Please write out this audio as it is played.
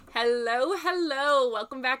Hello, hello.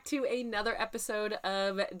 Welcome back to another episode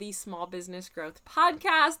of the Small Business Growth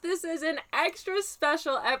Podcast. This is an extra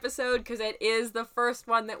special episode because it is the first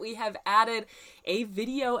one that we have added a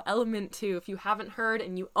video element to. If you haven't heard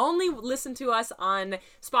and you only listen to us on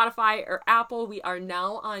Spotify or Apple, we are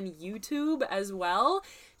now on YouTube as well.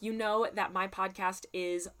 You know that my podcast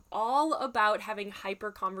is all about having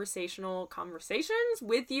hyper conversational conversations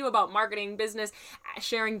with you about marketing, business,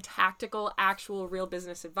 sharing tactical, actual, real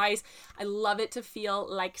business advice. I love it to feel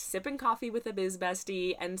like sipping coffee with a biz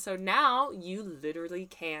bestie. And so now you literally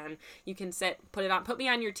can. You can put me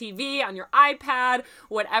on your TV, on your iPad,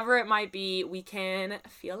 whatever it might be. We can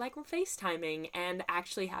feel like we're FaceTiming and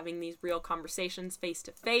actually having these real conversations face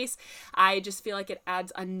to face. I just feel like it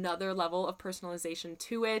adds another level of personalization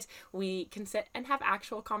to it. We can sit and have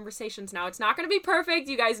actual conversations. Now, it's not going to be perfect.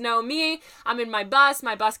 You guys know me. I'm in my bus.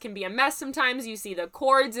 My bus can be a mess sometimes. You see the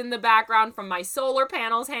cords in the background from my solar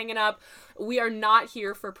panels hanging up. We are not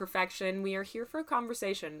here for perfection. We are here for a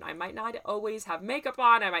conversation. I might not always have makeup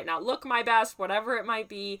on. I might not look my best, whatever it might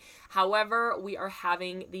be. However, we are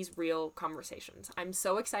having these real conversations. I'm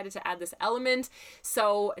so excited to add this element.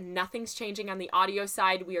 So nothing's changing on the audio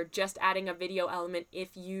side. We are just adding a video element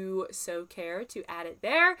if you so care to add it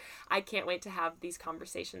there. I can't wait to have these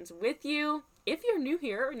conversations with you. If you're new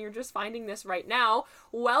here and you're just finding this right now,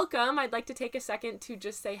 welcome. I'd like to take a second to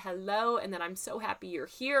just say hello and that I'm so happy you're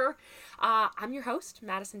here. I'm your host,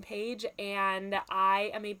 Madison Page, and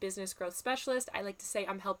I am a business growth specialist. I like to say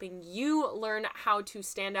I'm helping you learn how to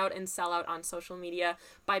stand out and sell out on social media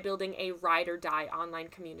by building a ride or die online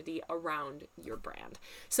community around your brand.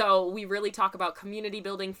 So we really talk about community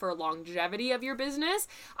building for longevity of your business,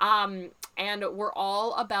 and we're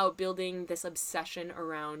all about building this obsession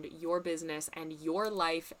around your business and your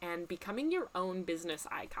life and becoming your own business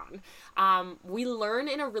icon. We learn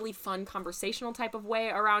in a really fun conversational type of way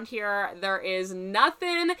around here. There is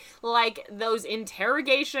nothing like those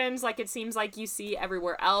interrogations like it seems like you see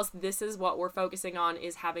everywhere else. This is what we're focusing on,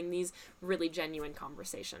 is having these really genuine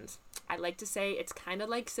conversations. I like to say it's kind of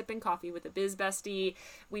like sipping coffee with a biz bestie.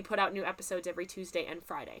 We put out new episodes every Tuesday and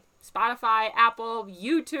Friday. Spotify, Apple,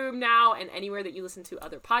 YouTube now, and anywhere that you listen to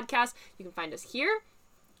other podcasts. You can find us here.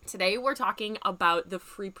 Today, we're talking about the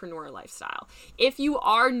Freepreneur lifestyle. If you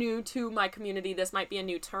are new to my community, this might be a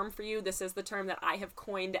new term for you. This is the term that I have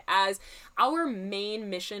coined as our main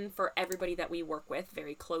mission for everybody that we work with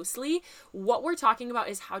very closely. What we're talking about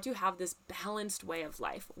is how to have this balanced way of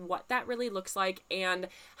life, what that really looks like, and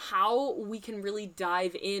how we can really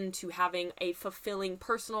dive into having a fulfilling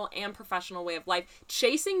personal and professional way of life,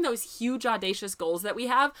 chasing those huge, audacious goals that we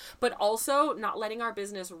have, but also not letting our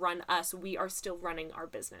business run us. We are still running our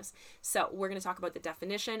business. So we're going to talk about the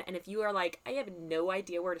definition. And if you are like, I have no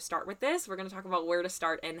idea where to start with this, we're going to talk about where to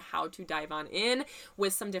start and how to dive on in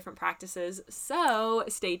with some different practices. So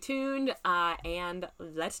stay tuned and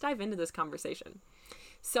let's dive into this conversation.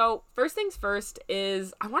 So first things first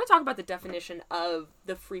is I want to talk about the definition of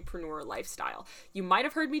the Freepreneur lifestyle. You might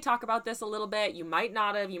have heard me talk about this a little bit. You might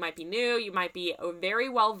not have. You might be new. You might be very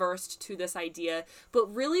well versed to this idea.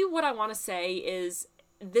 But really what I want to say is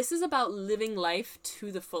this is about living life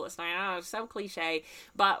to the fullest. I know it's so cliche,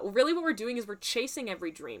 but really what we're doing is we're chasing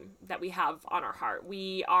every dream that we have on our heart.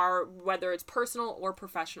 We are, whether it's personal or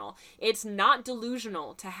professional, it's not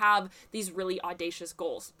delusional to have these really audacious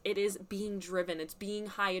goals. It is being driven. It's being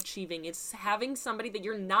high achieving. It's having somebody that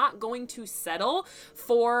you're not going to settle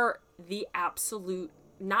for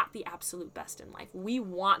not the absolute best in life. We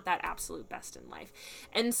want that absolute best in life.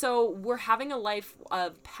 And so we're having a life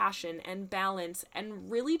of passion and balance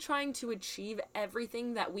and really trying to achieve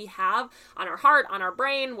everything that we have on our heart, on our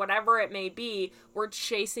brain, whatever it may be. We're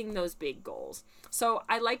chasing those big goals. So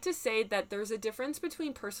I like to say that there's a difference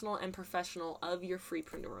between personal and professional of your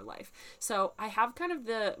Freepreneur life. So I have kind of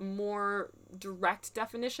the more direct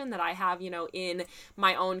definition that I have, in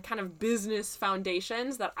my own kind of business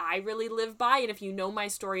foundations that I really live by. And if you know my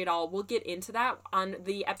story at all, we'll get into that on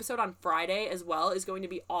the episode on Friday as well, is going to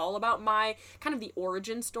be all about my kind of the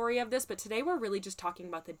origin story of this. But today we're really just talking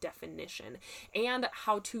about the definition and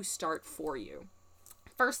how to start for you.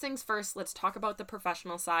 First things first, let's talk about the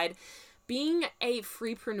professional side. Being a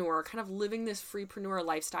freepreneur, kind of living this freepreneur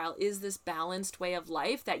lifestyle, is this balanced way of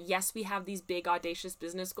life that, yes, we have these big, audacious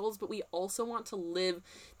business goals, but we also want to live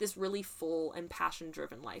this really full and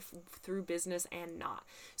passion-driven life through business and not.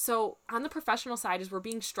 So on the professional side is we're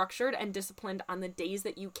being structured and disciplined on the days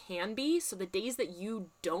that you can be. So the days that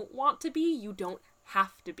you don't want to be, you don't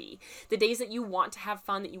have to be. The days that you want to have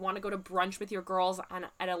fun, that you want to go to brunch with your girls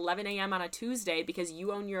at 11 a.m. on a Tuesday because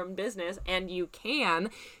you own your own business and you can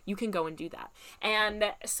go and do that. And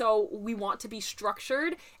so we want to be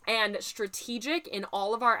structured and strategic in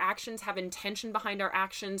all of our actions, have intention behind our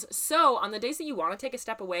actions. So on the days that you want to take a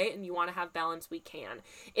step away and you want to have balance, we can.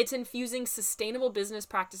 It's infusing sustainable business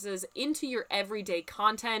practices into your everyday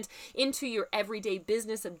content, into your everyday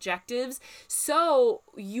business objectives, so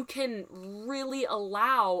you can really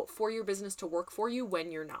allow for your business to work for you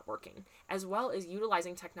when you're not working, as well as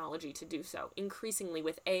utilizing technology to do so. Increasingly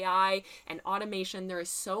with AI and automation, there is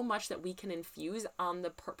so much that we can infuse on the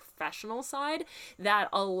professional side that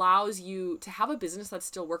allows you to have a business that's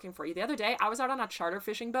still working for you. The other day, I was out on a charter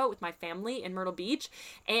fishing boat with my family in Myrtle Beach,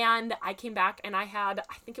 and I came back and I had,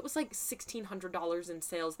 I think it was like $1,600 in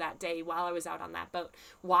sales that day while I was out on that boat.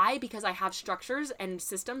 Why? Because I have structures and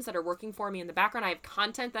systems that are working for me in the background. I have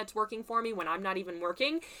content that's working for me when I'm not even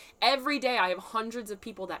working. Every day I have hundreds of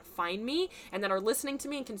people that find me and that are listening to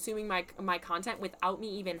me and consuming my content without me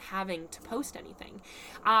even having to post anything.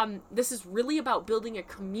 This is really about building a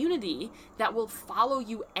community that will follow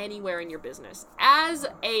you anywhere in your business. As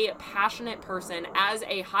a passionate person, as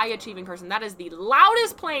a high achieving person, that is the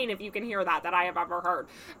loudest plane, if you can hear that I have ever heard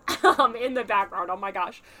in the background. Oh my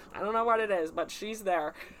gosh. I don't know what it is, but she's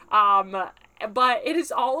there. But it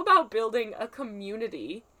is all about building a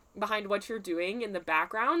community behind what you're doing in the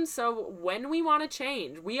background. So when we want to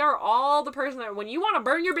change, we are all the person that when you want to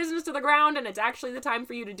burn your business to the ground and it's actually the time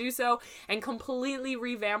for you to do so and completely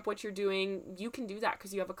revamp what you're doing, you can do that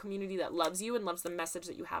because you have a community that loves you and loves the message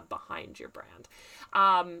that you have behind your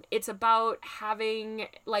brand. It's about having,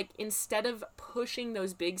 like, instead of pushing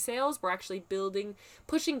those big sales, we're actually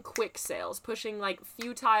pushing quick sales, pushing like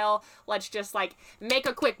futile, let's just like make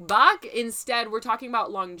a quick buck. Instead, we're talking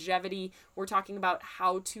about longevity. We're talking about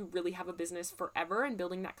how to really have a business forever and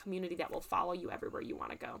building that community that will follow you everywhere you want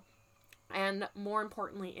to go. And more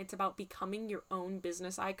importantly, it's about becoming your own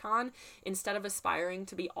business icon instead of aspiring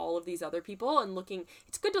to be all of these other people and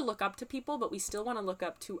it's good to look up to people, but we still want to look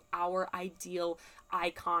up to our ideal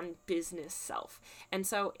icon business self. And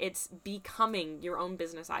so it's becoming your own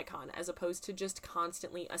business icon as opposed to just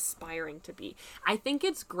constantly aspiring to be. I think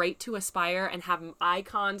it's great to aspire and have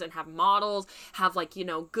icons and have models, have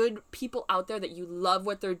good people out there that you love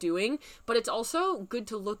what they're doing, but it's also good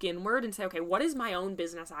to look inward and say, okay, what is my own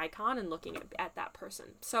business icon, and looking at that person.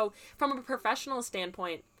 So from a professional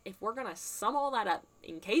standpoint, if we're going to sum all that up,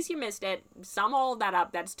 in case you missed it, sum all that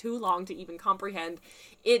up, that's too long to even comprehend.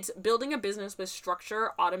 It's building a business with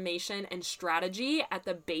structure, automation, and strategy at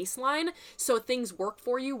the baseline so things work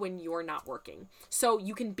for you when you're not working. So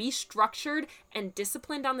you can be structured and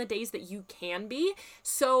disciplined on the days that you can be.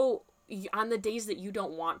 So on the days that you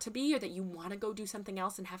don't want to be, or that you want to go do something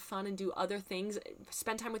else and have fun and do other things,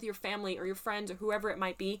 spend time with your family or your friends or whoever it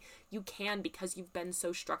might be, you can, because you've been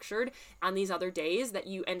so structured on these other days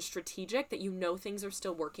and strategic that you know things are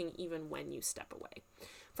still working even when you step away.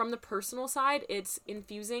 From the personal side, it's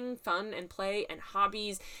infusing fun and play and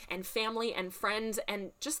hobbies and family and friends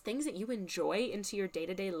and just things that you enjoy into your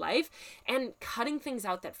day-to-day life and cutting things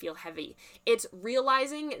out that feel heavy. It's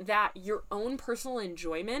realizing that your own personal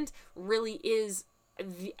enjoyment really is,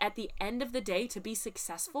 at the end of the day, to be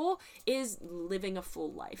successful is living a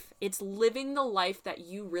full life. It's living the life that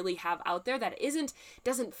you really have out there that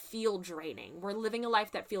doesn't feel draining. We're living a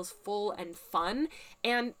life that feels full and fun,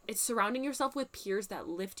 and it's surrounding yourself with peers that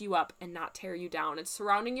lift you up and not tear you down. It's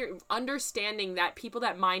understanding that people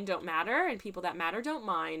that mind don't matter and people that matter don't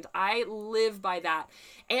mind. I live by that.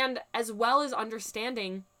 And as well as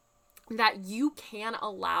understanding that you can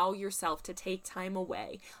allow yourself to take time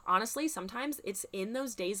away. Honestly, sometimes it's in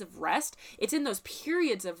those days of rest. It's in those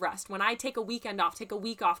periods of rest. When I take a weekend off, take a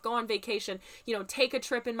week off, go on vacation, take a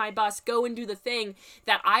trip in my bus, go and do the thing,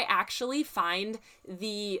 that I actually find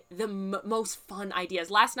the most fun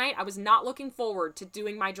ideas. Last night, I was not looking forward to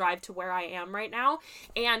doing my drive to where I am right now.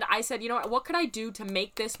 And I said, what could I do to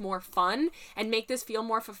make this more fun and make this feel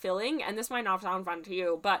more fulfilling? And this might not sound fun to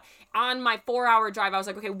you, but on my 4-hour drive, I was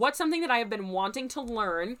like, okay, what's something that I have been wanting to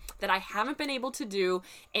learn that I haven't been able to do?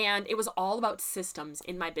 And it was all about systems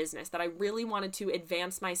in my business, that I really wanted to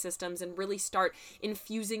advance my systems and really start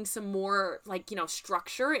infusing some more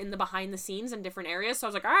structure in the behind the scenes in different areas. So I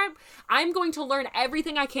was like, all right, I'm going to learn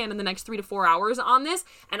everything I can in the next 3 to 4 hours on this.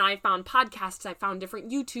 And I found podcasts, I found different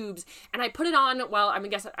YouTubes, and I put it on I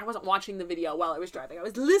guess I wasn't watching the video while I was driving. I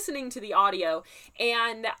was listening to the audio,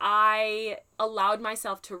 and I allowed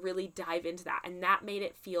myself to really dive into that, and that made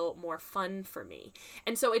it feel more fun for me.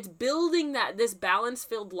 And so it's building this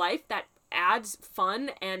balance-filled life that adds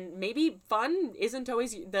fun, and maybe fun isn't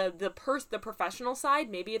always the professional side.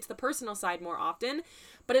 Maybe it's the personal side more often,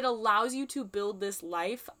 but it allows you to build this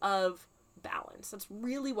life of balance. That's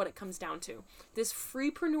really what it comes down to. This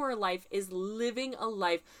freepreneur life is living a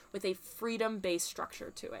life with a freedom-based structure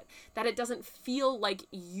to it. That it doesn't feel like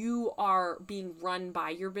you are being run by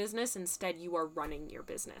your business. Instead, you are running your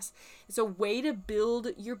business. It's a way to build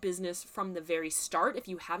your business from the very start if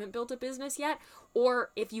you haven't built a business yet, or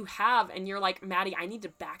if you have and you're like, Maddie, I need to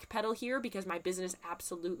backpedal here because my business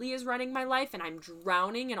absolutely is running my life and I'm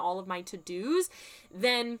drowning in all of my to-dos,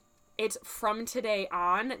 then it's from today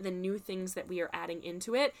on, the new things that we are adding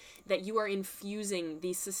into it, that you are infusing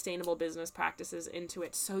these sustainable business practices into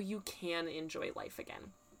it so you can enjoy life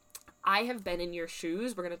again. I have been in your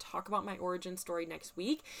shoes. We're going to talk about my origin story next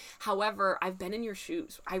week. However, I've been in your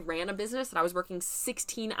shoes. I ran a business that I was working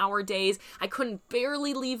 16-hour days. I couldn't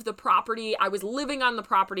barely leave the property. I was living on the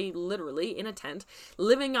property, literally in a tent,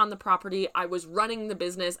 living on the property. I was running the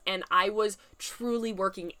business, and I was truly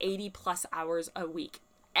working 80 plus hours a week.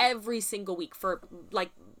 Every single week for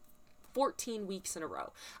like 14 weeks in a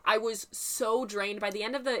row. I was so drained by the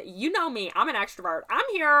end of you know me, I'm an extrovert. I'm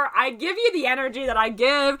here. I give you the energy that I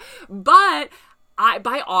give, but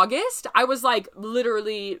by August, I was like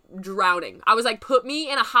literally drowning. I was like, put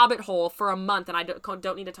me in a hobbit hole for a month and I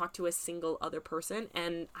don't need to talk to a single other person,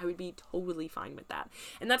 and I would be totally fine with that.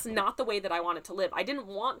 And that's not the way that I wanted to live. I didn't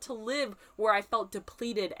want to live where I felt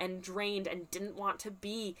depleted and drained and didn't want to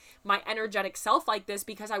be my energetic self like this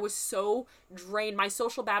because I was so drained. My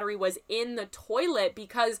social battery was in the toilet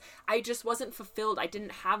because I just wasn't fulfilled. I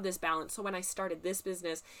didn't have this balance. So when I started this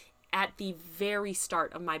business, at the very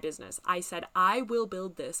start of my business, I said, I will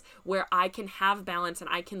build this where I can have balance and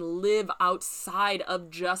I can live outside of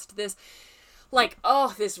just this, like,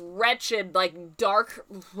 oh, this wretched, like, dark,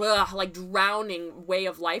 like, drowning way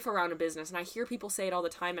of life around a business. And I hear people say it all the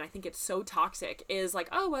time, and I think it's so toxic, is like,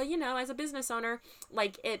 oh, well, you know, as a business owner,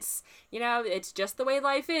 like, it's, you know, it's just the way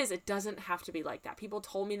life is. It doesn't have to be like that. People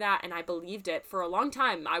told me that, and I believed it for a long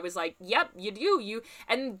time. I was like, yep, you do.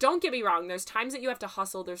 And don't get me wrong, there's times that you have to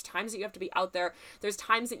hustle. There's times that you have to be out there. There's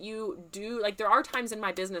times that you do, like, there are times in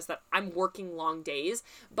my business that I'm working long days,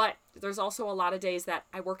 but there's also a lot of days that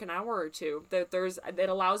I work an hour or two. It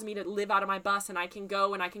allows me to live out of my bus, and I can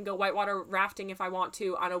go whitewater rafting if I want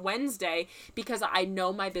to on a Wednesday because I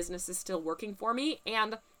know my business is still working for me.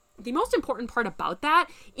 And the most important part about that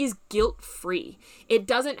is guilt-free. It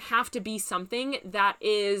doesn't have to be something that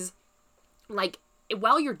is like,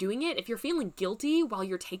 while you're doing it, if you're feeling guilty while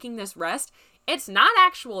you're taking this rest, it's not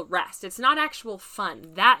actual rest. It's not actual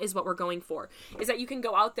fun. That is what we're going for, is that you can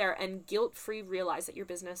go out there and guilt-free realize that your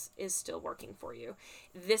business is still working for you.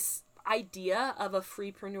 This idea of a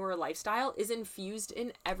freepreneur lifestyle is infused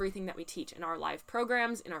in everything that we teach in our live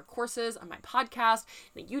programs, in our courses, on my podcast,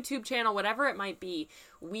 the YouTube channel, whatever it might be.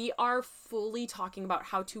 We are fully talking about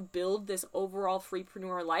how to build this overall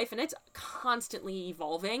freepreneur life, and it's constantly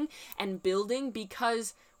evolving and building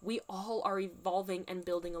because we all are evolving and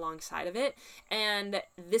building alongside of it. And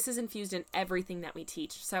this is infused in everything that we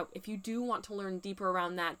teach. So if you do want to learn deeper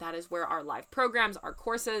around that, that is where our live programs, our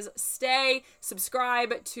courses stay.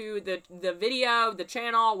 Subscribe to the video, the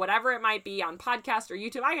channel, whatever it might be on podcast or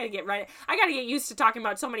YouTube. I gotta get used to talking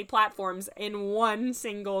about so many platforms in one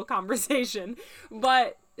single conversation.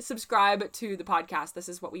 But subscribe to the podcast. This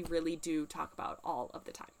is what we really do talk about all of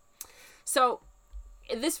the time. So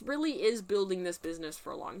this really is building this business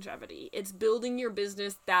for longevity. It's building your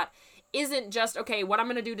business that isn't just, okay, what I'm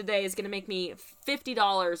going to do today is going to make me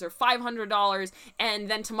 $50 or $500,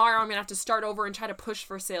 and then tomorrow I'm going to have to start over and try to push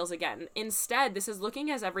for sales again. Instead, this is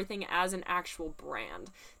looking at everything as an actual brand.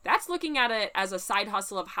 That's looking at it as a side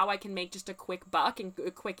hustle of how I can make just a quick buck and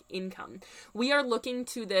a quick income. We are looking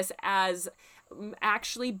to this as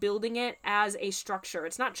actually building it as a structure.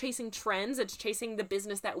 It's not chasing trends. It's chasing the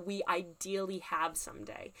business that we ideally have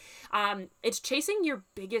someday. It's chasing your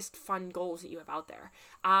biggest fun goals that you have out there.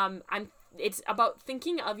 It's about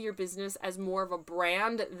thinking of your business as more of a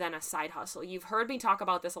brand than a side hustle. You've heard me talk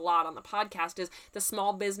about this a lot on the podcast, is the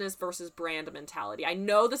small business versus brand mentality. I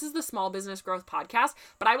know this is the Small Business Growth Podcast,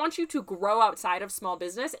 but I want you to grow outside of small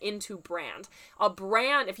business into brand. A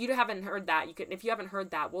brand, if you haven't heard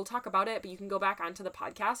that, we'll talk about it, but you can go back onto the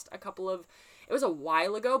podcast it was a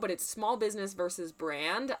while ago, but it's small business versus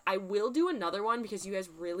brand. I will do another one because you guys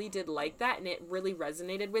really did like that and it really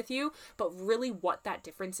resonated with you, but really what that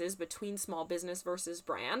difference is between small business versus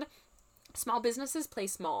brand. Small businesses play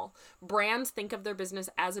small. Brands think of their business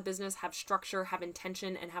as a business, have structure, have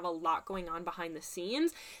intention, and have a lot going on behind the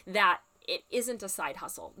scenes that it isn't a side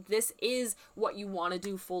hustle. This is what you want to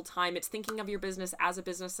do full time. It's thinking of your business as a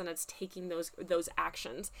business, and it's taking those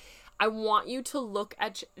actions. I want you to look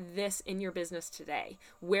at this in your business today.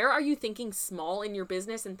 Where are you thinking small in your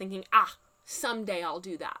business and thinking, someday I'll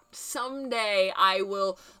do that. Someday I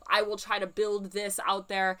will try to build this out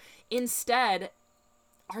there. Instead,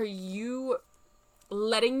 are you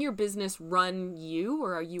letting your business run you,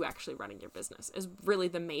 or are you actually running your business, is really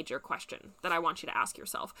the major question that I want you to ask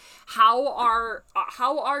yourself. How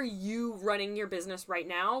are you running your business right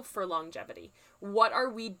now for longevity? What are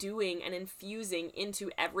we doing and infusing into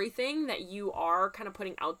everything that you are kind of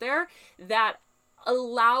putting out there that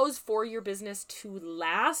allows for your business to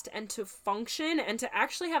last and to function and to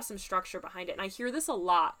actually have some structure behind it? And I hear this a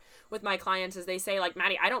lot with my clients as they say, like,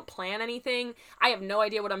 Maddie, I don't plan anything. I have no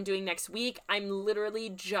idea what I'm doing next week. I'm literally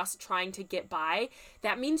just trying to get by.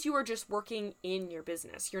 That means you are just working in your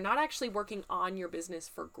business. You're not actually working on your business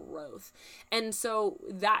for growth. And so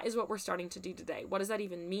that is what we're starting to do today. What does that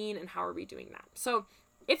even mean, and how are we doing that? So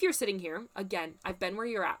if you're sitting here, again, I've been where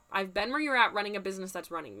you're at. I've been where you're at running a business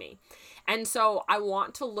that's running me. And so I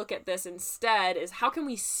want to look at this instead is, how can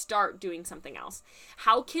we start doing something else?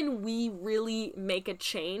 How can we really make a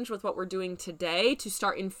change with what we're doing today to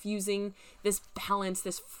start infusing this balance,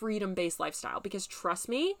 this freedom-based lifestyle? Because trust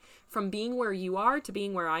me, from being where you are to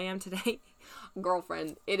being where I am today,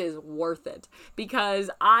 girlfriend, it is worth it, because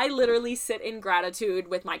I literally sit in gratitude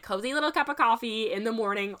with my cozy little cup of coffee in the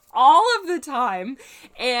morning all of the time,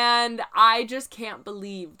 and I just can't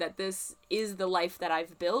believe that this is the life that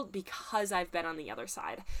I've built because I've been on the other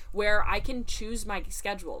side, where I can choose my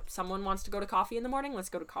schedule. Someone wants to go to coffee in the morning, let's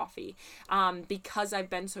go to coffee. Because I've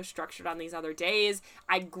been so structured on these other days,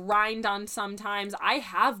 I grind on sometimes. I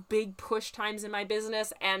have big push times in my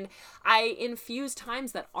business, and I infuse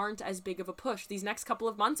times that aren't as big of a push. These next couple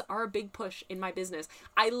of months are a big push in my business.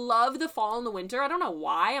 I love the fall and the winter. I don't know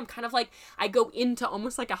why. I'm kind of like, I go into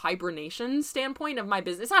almost like a hibernation standpoint of my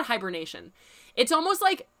business. It's not hibernation. It's almost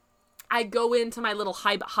like I go into my little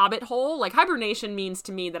hobbit hole. Like, hibernation means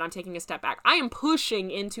to me that I'm taking a step back. I am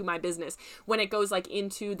pushing into my business when it goes like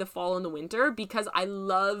into the fall and the winter, because I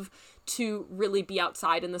love to really be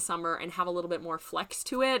outside in the summer and have a little bit more flex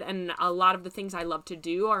to it. And a lot of the things I love to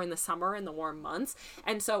do are in the summer and the warm months.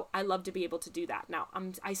 And so I love to be able to do that. Now,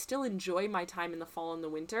 I still enjoy my time in the fall and the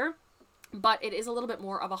winter, but it is a little bit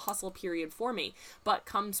more of a hustle period for me. But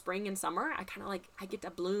come spring and summer, I kind of like, I get to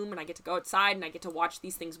bloom and I get to go outside and I get to watch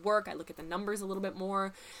these things work. I look at the numbers a little bit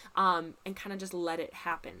more, and kind of just let it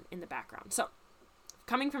happen in the background. So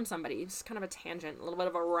coming from somebody, it's kind of a tangent, a little bit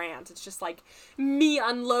of a rant. It's just like me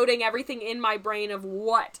unloading everything in my brain of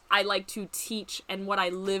what I like to teach and what I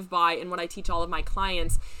live by and what I teach all of my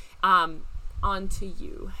clients, onto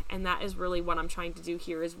you. And that is really what I'm trying to do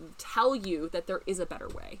here, is tell you that there is a better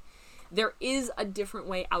way. There is a different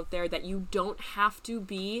way out there, that you don't have to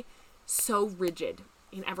be so rigid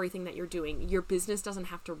in everything that you're doing. Your business doesn't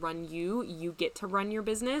have to run you. You get to run your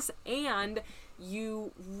business, and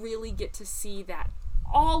you really get to see that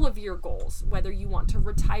all of your goals, whether you want to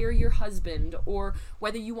retire your husband or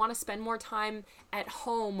whether you want to spend more time at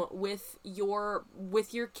home with your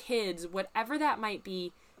kids, whatever that might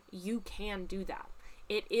be, you can do that.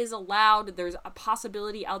 It is allowed. There's a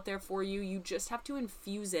possibility out there for you. You just have to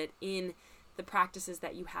infuse it in the practices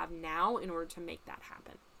that you have now in order to make that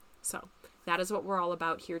happen. So that is what we're all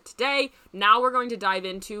about here today. Now we're going to dive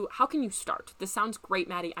into, how can you start? This sounds great,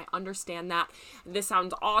 Maddie. I understand that. This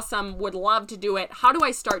sounds awesome. Would love to do it. How do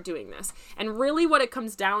I start doing this? And really what it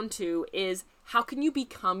comes down to is, how can you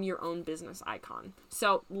become your own business icon?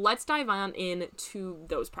 So let's dive on into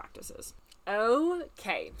those practices.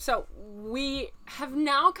 Okay, so we have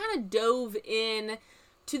now kind of dove in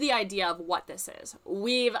to the idea of what this is.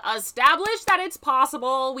 We've established that it's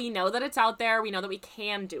possible. We know that it's out there. We know that we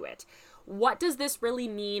can do it. What does this really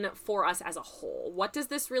mean for us as a whole? What does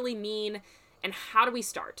this really mean, and how do we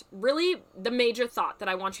start? Really, the major thought that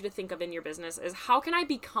I want you to think of in your business is, how can I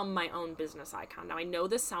become my own business icon? Now, I know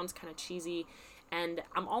this sounds kind of cheesy, and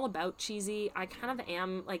I'm all about cheesy. I kind of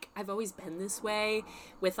am, like, I've always been this way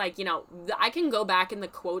with, like, you know, I can go back in the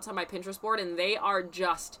quotes on my Pinterest board, and they are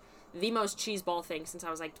just the most cheeseball thing since I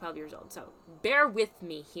was like 12 years old. So bear with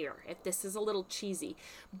me here if this is a little cheesy,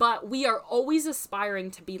 but we are always aspiring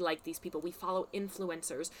to be like these people. We follow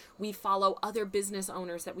influencers. We follow other business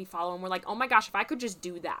owners that we follow, and we're like, oh my gosh, if I could just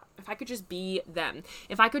do that, if I could just be them,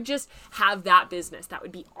 if I could just have that business, that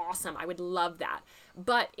would be awesome. I would love that.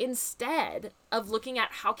 But instead of looking at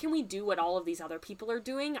how can we do what all of these other people are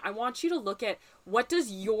doing, I want you to look at, what does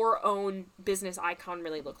your own business icon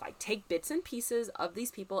really look like? Take bits and pieces of these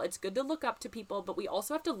people. It's good to look up to people, but we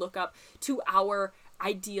also have to look up to our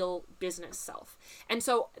ideal business self. And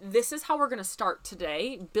so this is how we're going to start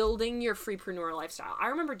today, building your freepreneur lifestyle. I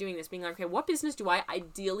remember doing this, being like, okay, what business do I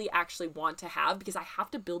ideally actually want to have? Because I have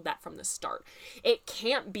to build that from the start. It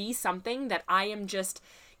can't be something that I am just,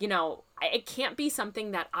 it can't be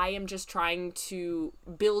something that I am just trying to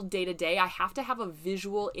build day to day. I have to have a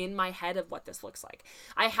visual in my head of what this looks like.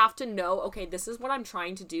 I have to know, okay, this is what I'm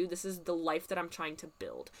trying to do. This is the life that I'm trying to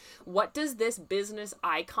build. What does this business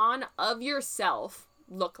icon of yourself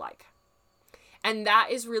look like? And that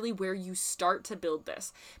is really where you start to build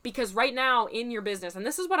this. Because right now in your business, and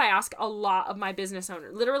this is what I ask a lot of my business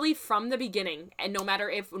owners, literally from the beginning, and no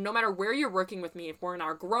matter where you're working with me, if we're in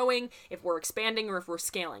our growing, if we're expanding, or if we're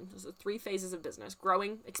scaling, those are 3 phases of business: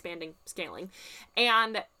 growing, expanding, scaling.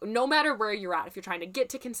 And no matter where you're at, if you're trying to get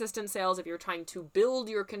to consistent sales, if you're trying to build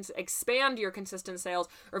expand your consistent sales,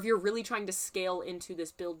 or if you're really trying to scale into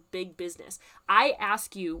this big business, I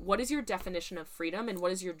ask you, what is your definition of freedom and what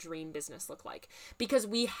does your dream business look like? Because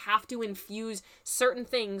we have to infuse certain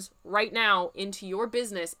things right now into your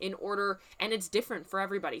business in order, and it's different for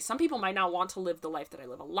everybody. Some people might not want to live the life that I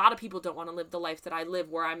live. A lot of people don't want to live the life that I live,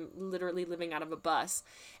 where I'm literally living out of a bus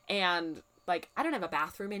and like, I don't have a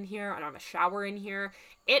bathroom in here. I don't have a shower in here.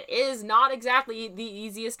 It is not exactly the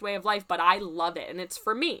easiest way of life, but I love it and it's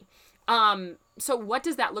for me. So what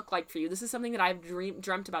does that look like for you? This is something that I've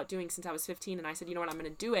dreamt about doing since I was 15. And I said, you know what, I'm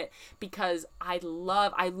going to do it because I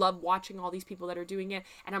love watching all these people that are doing it.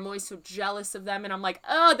 And I'm always so jealous of them. And I'm like,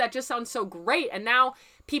 oh, that just sounds so great. And now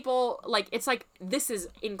people it's like, this is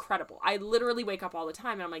incredible. I literally wake up all the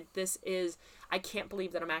time and I'm like, I can't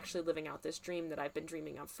believe that I'm actually living out this dream that I've been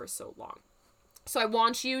dreaming of for so long. So I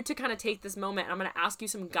want you to kind of take this moment and I'm going to ask you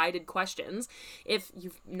some guided questions. If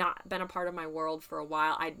you've not been a part of my world for a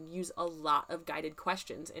while, I use a lot of guided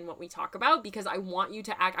questions in what we talk about because I want you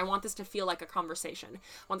to I want this to feel like a conversation.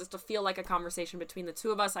 I want this to feel like a conversation between the two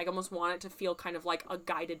of us. I almost want it to feel kind of like a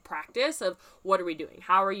guided practice of what are we doing?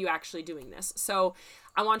 How are you actually doing this? So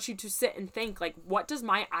I want you to sit and think, like, what does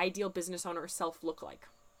my ideal business owner self look like?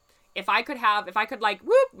 If I could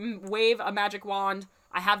wave a magic wand,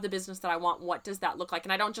 I have the business that I want. What does that look like?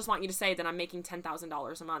 And I don't just want you to say that I'm making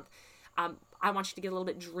 $10,000 a month. I want you to get a little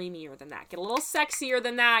bit dreamier than that. Get a little sexier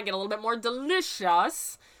than that. Get a little bit more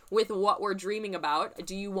delicious with what we're dreaming about.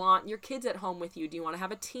 Do you want your kids at home with you? Do you want to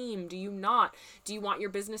have a team? Do you not? Do you want your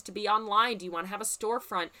business to be online? Do you want to have a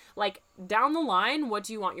storefront? Like, down the line, what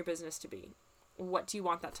do you want your business to be? What do you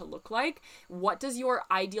want that to look like? What does your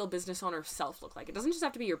ideal business owner self look like? It doesn't just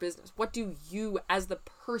have to be your business. What do you as the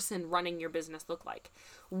person running your business look like?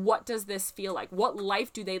 What does this feel like? What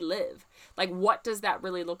life do they live? Like, what does that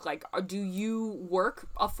really look like? Or do you work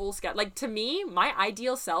a full schedule? Like, to me, my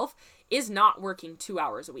ideal self is not working 2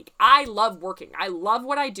 hours a week. I love working. I love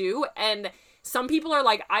what I do. And some people are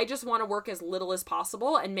like, I just want to work as little as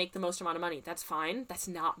possible and make the most amount of money. That's fine.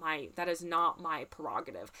 That is not my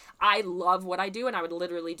prerogative. I love what I do and I would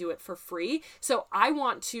literally do it for free. So I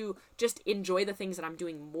want to just enjoy the things that I'm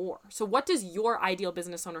doing more. So what does your ideal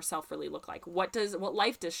business owner self really look like? What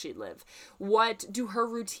life does she live? What do her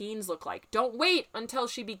routines look like? Don't wait until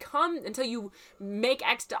you make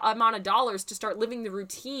X amount of dollars to start living the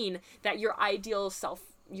routine that your ideal self,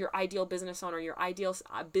 your ideal business owner, your ideal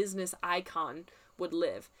business icon would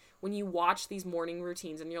live. When you watch these morning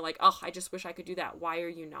routines and you're like, oh, I just wish I could do that. Why are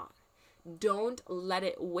you not? Don't let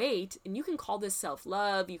it wait. And you can call this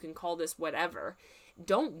self-love. You can call this whatever.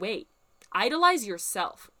 Don't wait. Idolize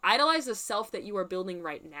yourself. Idolize the self that you are building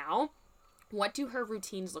right now. What do her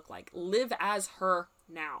routines look like? Live as her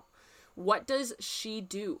now. What does she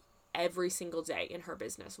do every single day in her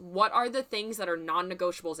business? What are the things that are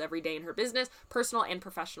non-negotiables every day in her business, personal and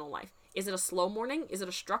professional life? Is it a slow morning? Is it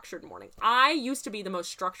a structured morning? I used to be the most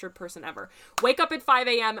structured person ever. Wake up at 5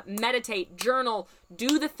 a.m., meditate, journal,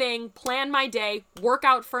 do the thing, plan my day, work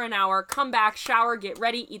out for an hour, come back, shower, get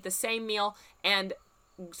ready, eat the same meal, and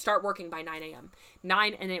start working by 9 a.m.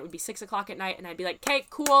 9, and it would be 6 o'clock at night, and I'd be like, okay,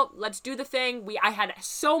 cool, let's do the thing. I had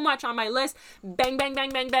so much on my list. Bang, bang,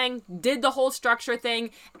 bang, bang, bang. Did the whole structure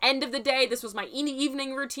thing. End of the day, this was my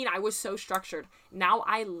evening routine. I was so structured. Now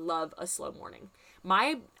I love a slow morning.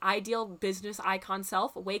 My ideal business icon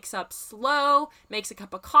self wakes up slow, makes a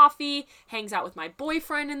cup of coffee, hangs out with my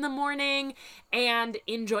boyfriend in the morning, and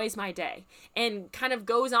enjoys my day. And kind of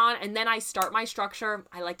goes on, and then I start my structure.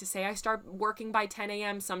 I like to say I start working by 10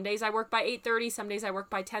 a.m. Some days I work by 8:30, some days I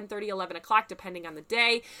work by 10:30, 11 o'clock, depending on the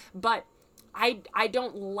day. But I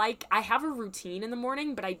have a routine in the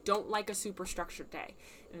morning, but I don't like a super structured day.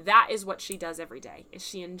 That is what she does every day. Is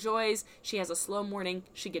she enjoys, she has a slow morning,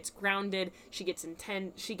 she gets grounded, she gets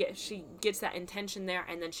that intention there,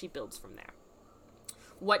 and then she builds from there.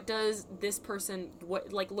 What does this person,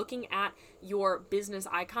 looking at your business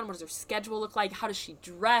icon, what does her schedule look like? How does she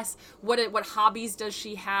dress? What hobbies does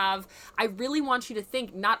she have? I really want you to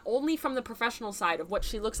think not only from the professional side of what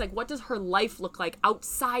she looks like, what does her life look like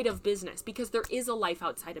outside of business? Because there is a life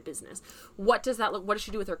outside of business. What does that look? What does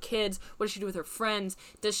she do with her kids? What does she do with her friends?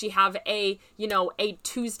 Does she have a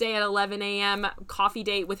Tuesday at 11 a.m. coffee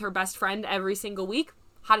date with her best friend every single week?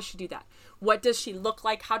 How does she do that? What does she look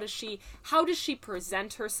like? How does she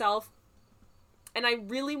present herself? And I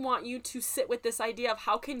really want you to sit with this idea of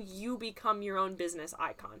how can you become your own business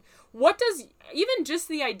icon? What does, even just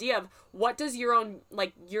the idea of what does your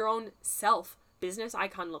own self business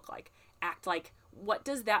icon look like? Act like? What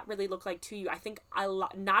does that really look like to you? I think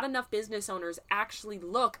not enough business owners actually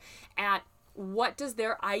look at what does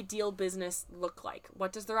their ideal business look like?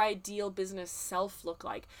 What does their ideal business self look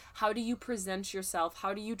like? How do you present yourself?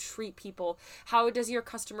 How do you treat people? How does your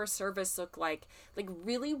customer service look like? Like,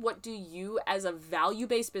 really, what do you as a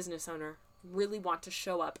value-based business owner really want to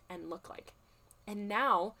show up and look like? And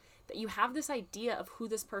now that you have this idea of who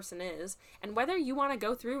this person is, and whether you want to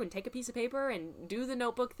go through and take a piece of paper and do the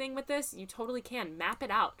notebook thing with this, you totally can. Map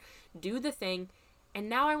it out. Do the thing. And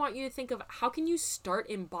now I want you to think of how can you start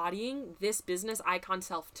embodying this business icon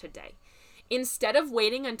self today? Instead of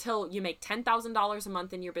waiting until you make $10,000 a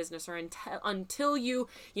month in your business, or until you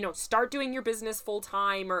start doing your business full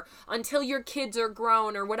time, or until your kids are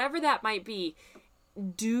grown, or whatever that might be,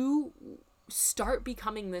 start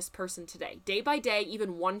becoming this person today. Day by day,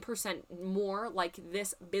 even 1% more like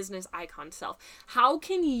this business icon self. How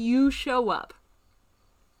can you show up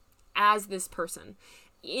as this person?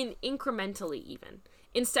 Incrementally even.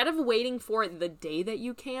 Instead of waiting for the day that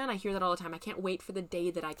you can, I hear that all the time. I can't wait for the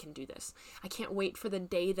day that I can do this. I can't wait for the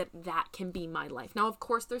day that can be my life. Now, of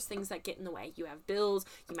course, there's things that get in the way. You have bills.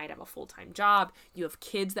 You might have a full-time job. You have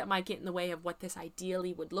kids that might get in the way of what this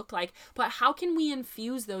ideally would look like. But how can we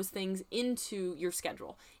infuse those things into your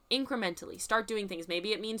schedule? Incrementally start doing things.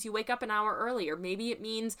 Maybe it means you wake up an hour earlier. Maybe it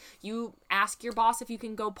means you ask your boss if you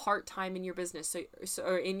can go part-time in your business,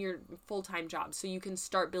 or in your full-time job, so you can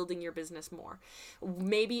start building your business more.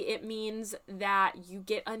 Maybe it means that you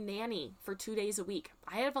get a nanny for 2 days a week.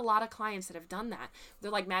 I have a lot of clients that have done that.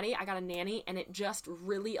 They're like, Maddie, I got a nanny and it just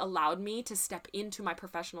really allowed me to step into my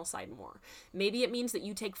professional side more. Maybe it means that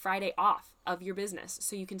you take Friday off of your business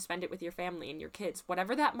so you can spend it with your family and your kids.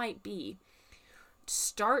 Whatever that might be,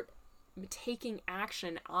 start taking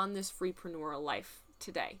action on this freepreneurial life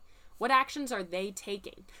today. What actions are they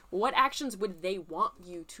taking? What actions would they want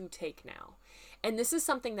you to take now? And this is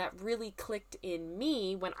something that really clicked in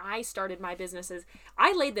me when I started my businesses.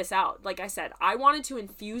 I laid this out. Like I said, I wanted to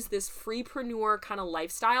infuse this freepreneur kind of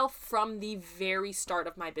lifestyle from the very start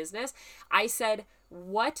of my business. I said,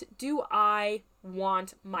 what do I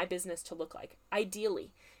want my business to look like?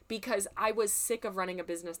 Ideally. Because I was sick of running a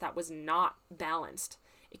business that was not balanced,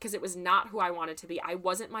 because it was not who I wanted to be. I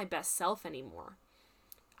wasn't my best self anymore.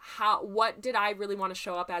 What did I really want to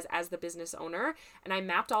show up as the business owner? And I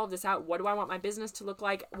mapped all of this out. What do I want my business to look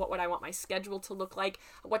like? What would I want my schedule to look like?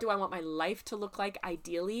 What do I want my life to look like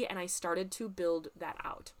ideally? And I started to build that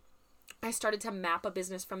out. I started to map a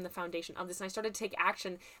business from the foundation of this, and I started to take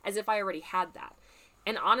action as if I already had that.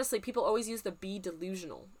 And honestly, people always use the be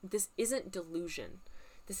delusional. This isn't delusion.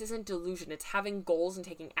 This isn't delusion. It's having goals and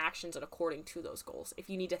taking actions according to those goals. If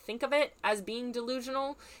you need to think of it as being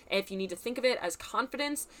delusional, if you need to think of it as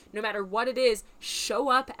confidence, no matter what it is, show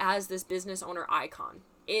up as this business owner icon.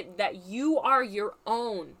 That you are your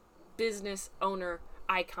own business owner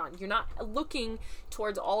icon. You're not looking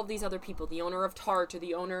towards all of these other people, the owner of Tarte or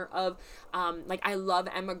the owner of, I love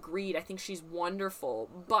Emma Grede. I think she's wonderful,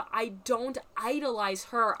 but I don't idolize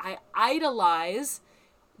her. I idolize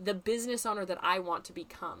the business owner that I want to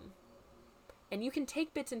become. And you can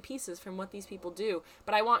take bits and pieces from what these people do,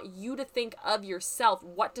 but I want you to think of yourself.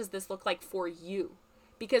 What does this look like for you?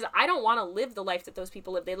 Because I don't want to live the life that those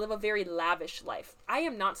people live. They live a very lavish life. I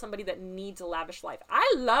am not somebody that needs a lavish life.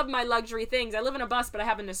 I love my luxury things. I live in a bus, but I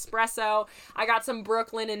have an espresso. I got some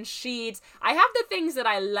Brooklyn and sheets. I have the things that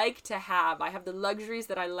I like to have. I have the luxuries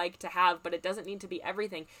that I like to have, but it doesn't need to be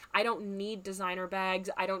everything. I don't need designer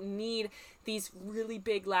bags. I don't need these really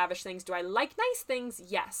big lavish things. Do I like nice things?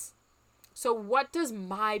 Yes. So what does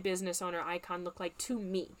my business owner icon look like to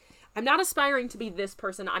me? I'm not aspiring to be this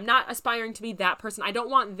person. I'm not aspiring to be that person. I don't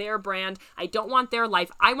want their brand. I don't want their life.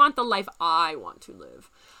 I want the life I want to live.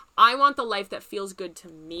 I want the life that feels good to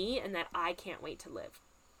me and that I can't wait to live.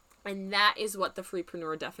 And that is what the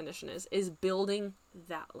freepreneur definition is building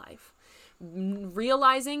that life.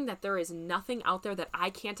 Realizing that there is nothing out there that I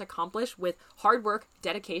can't accomplish with hard work,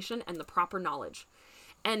 dedication, and the proper knowledge.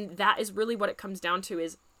 And that is really what it comes down to,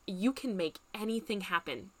 is you can make anything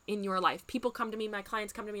happen in your life. People come to me, my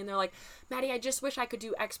clients come to me, and they're like, Maddie, I just wish I could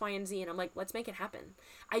do X, Y, and Z. And I'm like, let's make it happen.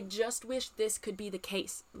 I just wish this could be the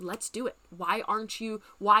case. Let's do it. Why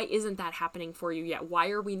isn't that happening for you yet? Why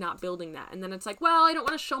are we not building that? And then it's like, well, I don't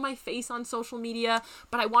want to show my face on social media,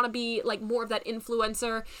 but I want to be like more of that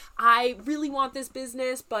influencer. I really want this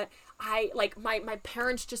business, but my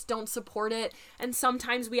parents just don't support it. And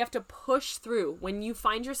sometimes we have to push through. When you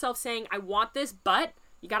find yourself saying, I want this, but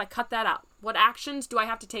you got to cut that out. What actions do I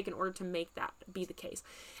have to take in order to make that be the case?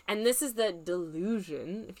 And this is the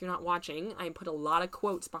delusion. If you're not watching, I put a lot of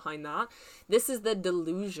quotes behind that. This is the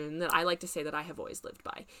delusion that I like to say that I have always lived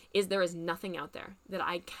by, is there is nothing out there that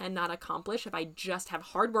I cannot accomplish if I just have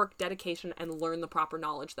hard work, dedication, and learn the proper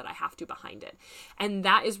knowledge that I have to behind it. And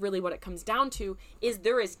that is really what it comes down to, is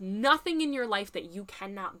there is nothing in your life that you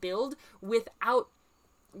cannot build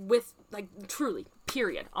truly,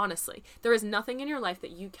 period, honestly. There is nothing in your life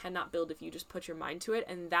that you cannot build if you just put your mind to it,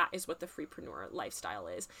 and that is what the Freepreneur lifestyle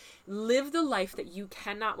is. Live the life that you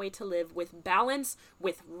cannot wait to live, with balance,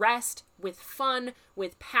 with rest, with fun,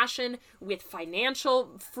 with passion, with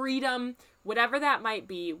financial freedom, whatever that might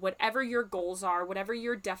be, whatever your goals are, whatever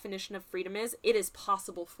your definition of freedom is, it is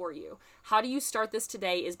possible for you. How do you start this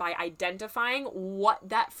today is by identifying what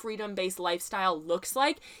that freedom-based lifestyle looks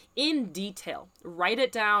like in detail. Write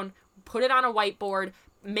it down, put it on a whiteboard,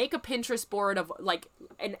 make a Pinterest board of like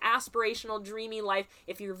an aspirational, dreamy life.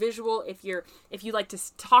 If you're visual, if you like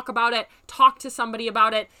to talk about it, talk to somebody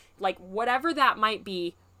about it, like whatever that might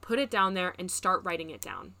be, put it down there and start writing it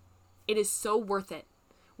down. It is so worth it.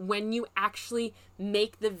 When you actually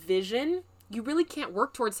make the vision, you really can't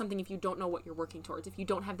work towards something if you don't know what you're working towards, if you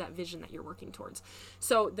don't have that vision that you're working towards.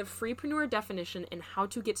 So the Freepreneur definition and how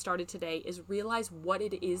to get started today is realize what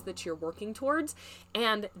it is that you're working towards,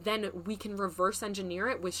 and then we can reverse engineer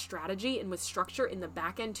it with strategy and with structure in the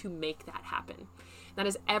back end to make that happen. That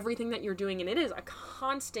is everything that you're doing, and it is a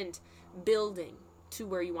constant building to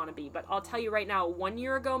where you want to be. But I'll tell you right now, 1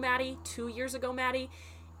 year ago, Maddie, 2 years ago, Maddie,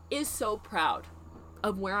 is so proud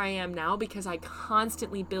of where I am now, because I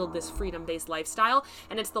constantly build this freedom-based lifestyle,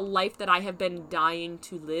 and it's the life that I have been dying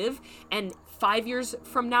to live. And 5 years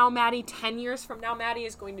from now, Maddie, 10 years from now, Maddie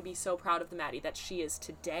is going to be so proud of the Maddie that she is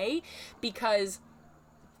today, because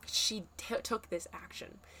she took this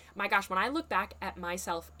action. My gosh, when I look back at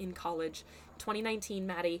myself in college, 2019,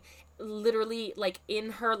 Maddie, literally like in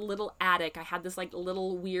her little attic, I had this like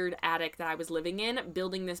little weird attic that I was living in,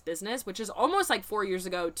 building this business, which is almost like 4 years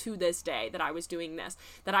ago to this day that I was doing this,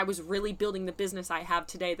 that I was really building the business I have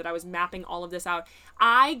today, that I was mapping all of this out.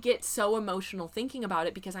 I get so emotional thinking about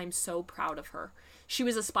it because I'm so proud of her. She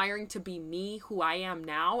was aspiring to be me, who I am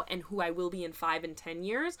now, and who I will be in 5 and 10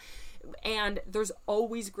 years. And there's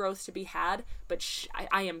always growth to be had, but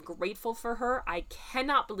I am grateful for her. I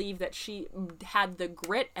cannot believe that she had the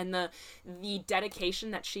grit and the dedication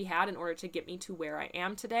that she had in order to get me to where I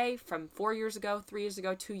am today, from 4 years ago, 3 years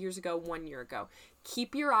ago, 2 years ago, 1 year ago.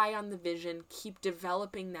 Keep your eye on the vision, keep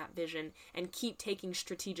developing that vision, and keep taking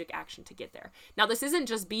strategic action to get there. Now, this isn't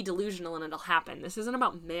just be delusional and it'll happen. This isn't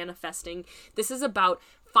about manifesting. This is about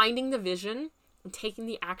finding the vision and taking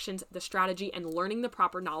the actions, the strategy, and learning the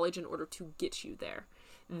proper knowledge in order to get you there.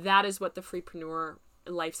 That is what the Freepreneur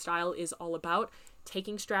lifestyle is all about.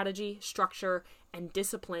 Taking strategy, structure, and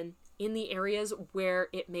discipline in the areas where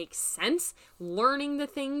it makes sense, learning the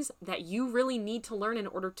things that you really need to learn in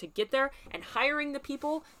order to get there, and hiring the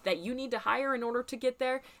people that you need to hire in order to get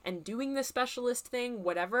there, and doing the specialist thing,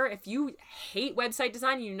 whatever. If you hate website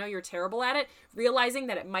design, you know you're terrible at it, realizing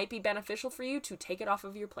that it might be beneficial for you to take it off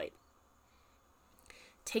of your plate.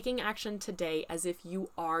 Taking action today as if you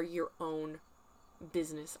are your own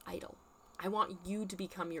business idol. I want you to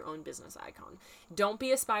become your own business icon. Don't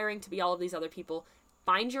be aspiring to be all of these other people.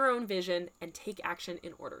 Find your own vision and take action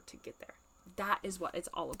in order to get there. That is what it's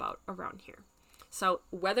all about around here. So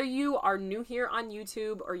whether you are new here on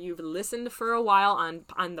YouTube or you've listened for a while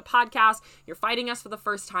on the podcast, you're fighting us for the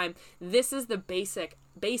first time, this is the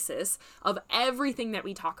basis of everything that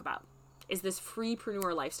we talk about. Is this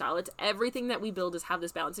Freepreneur lifestyle. It's everything that we build is have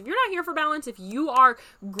this balance. If you're not here for balance, if you are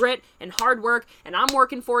grit and hard work and I'm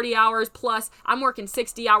working 40 hours plus, I'm working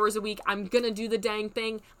 60 hours a week, I'm going to do the dang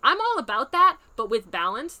thing. I'm all about that, but with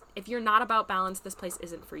balance. If you're not about balance, this place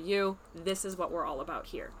isn't for you. This is what we're all about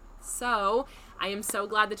here. So I am so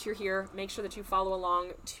glad that you're here. Make sure that you follow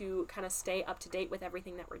along to kind of stay up to date with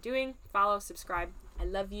everything that we're doing. Follow, subscribe. I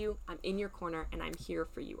love you. I'm in your corner and I'm here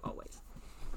for you always.